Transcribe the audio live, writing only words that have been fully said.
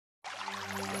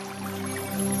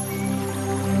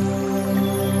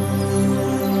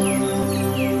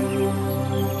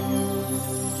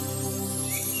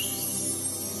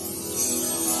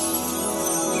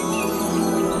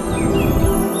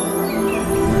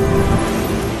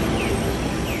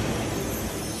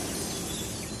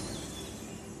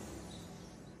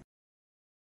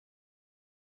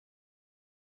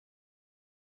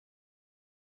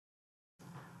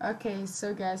Okay,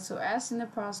 so guys, so as in the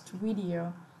past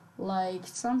video, like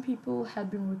some people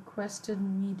had been requested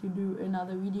me to do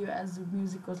another video as the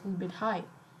music was a little bit high.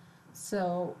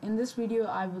 So in this video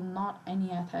I will not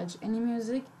attach any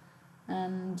music,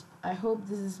 and I hope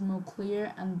this is more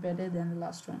clear and better than the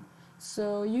last one.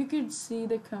 So you could see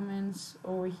the comments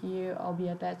over here, I'll be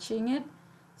attaching it.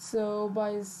 So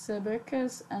by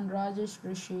Saberkas and Rajesh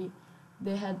Rishi,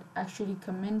 they had actually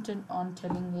commented on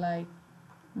telling like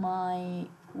my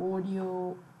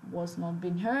audio was not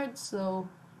being heard, so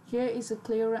here is a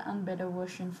clearer and better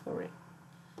version for it.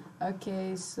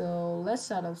 Okay, so let's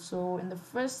start off. So in the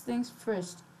first things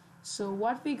first, so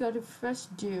what we got to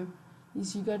first do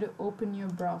is you got to open your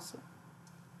browser.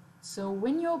 So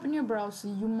when you open your browser,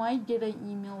 you might get an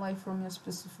email like from your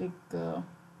specific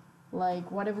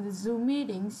like whatever the Zoom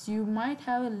meetings, you might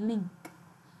have a link.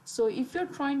 So if you're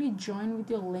trying to join with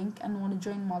your link and want to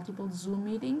join multiple Zoom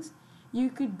meetings, you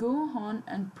could go on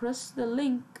and press the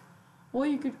link, or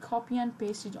you could copy and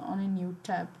paste it on a new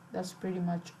tab. That's pretty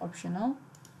much optional.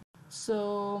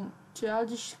 So I'll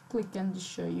just click and just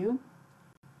show you.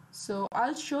 So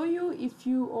I'll show you if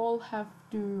you all have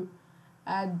to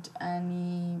add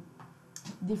any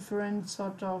different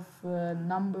sort of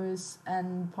numbers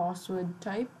and password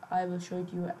type. I will show it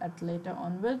to you at later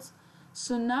onwards.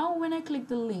 So now when I click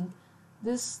the link,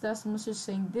 that's the message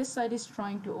saying this site is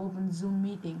trying to open Zoom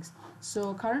meetings.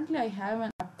 So currently I have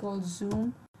an app called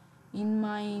Zoom in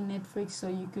my Netflix, so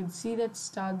you could see that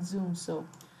start Zoom. So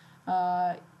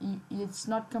it's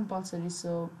not compulsory,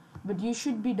 so but you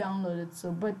should be downloaded.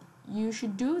 So but you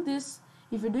should do this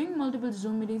if you're doing multiple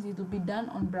Zoom meetings, it will be done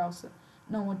on browser.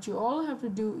 Now what you all have to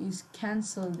do is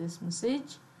cancel this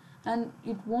message and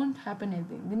it won't happen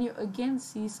anything. Then you again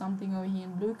see something over here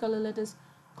in blue color letters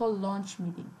called launch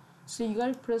meeting. So you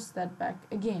gotta press that back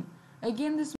again.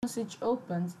 Again this message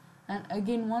opens, and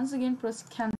again once again press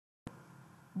cancel.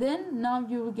 Then now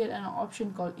you will get an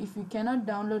option called if you cannot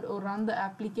download or run the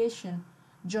application,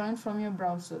 join from your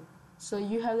browser. So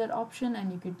you have that option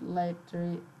and you could right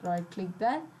click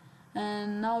that,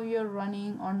 and now you're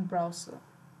running on browser.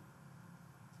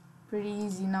 Pretty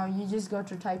easy. Now you just got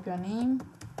to type your name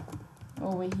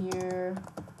over here.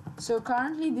 So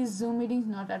currently this Zoom meeting is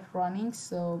not at running,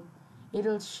 so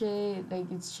it'll say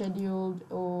like it's scheduled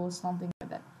or something like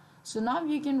that. So now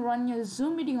you can run your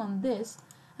Zoom meeting on this,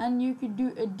 and you could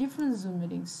do a different Zoom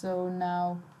meeting. So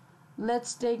now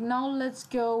let's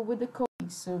go with the coding.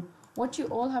 So what you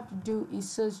all have to do is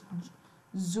search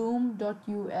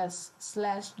zoom.us/join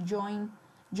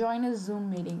a Zoom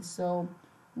meeting. So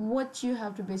what you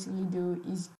have to basically do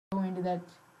is go into that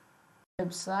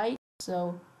website.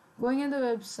 So going into the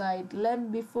website,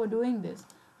 before doing this,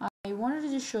 I wanted to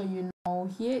just show you now.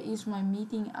 Here is my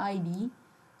meeting ID.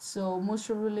 So most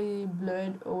probably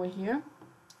blurred over here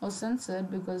or censored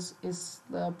because it's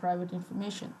the private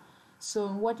information. So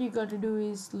what you got to do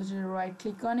is literally right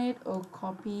click on it or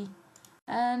copy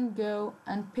and go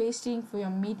and pasting for your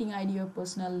meeting ID or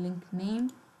personal link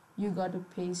name. You got to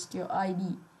paste your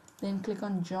ID. Then click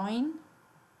on join.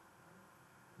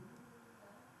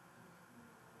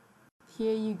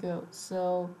 Here you go.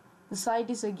 So the site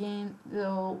is again,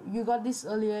 you got this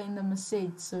earlier in the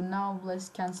message, so now let's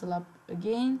cancel up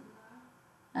again,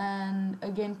 and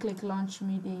again click launch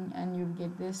meeting and you'll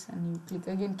get this, and you click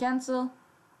again cancel.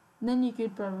 Then you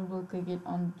could probably click it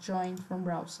on join from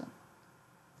browser.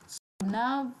 So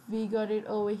now we got it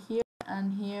over here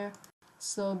and here.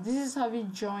 So this is how we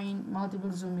join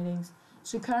multiple Zoom meetings.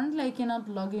 So currently I cannot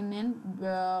log in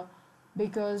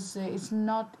because it's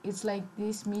like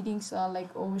these meetings are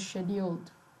like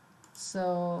overscheduled.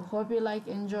 So hope you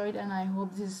enjoyed, and I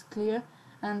hope this is clear,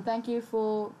 and thank you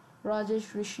for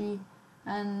Rajesh Rishi,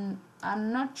 and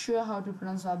I'm not sure how to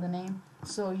pronounce the name.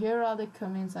 So here are the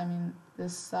comments,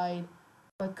 this side,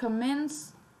 the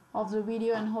comments of the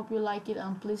video, and hope you like it,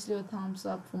 and please leave a thumbs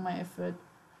up for my effort,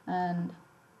 and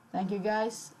thank you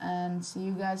guys, and see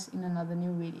you guys in another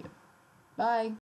new video. Bye.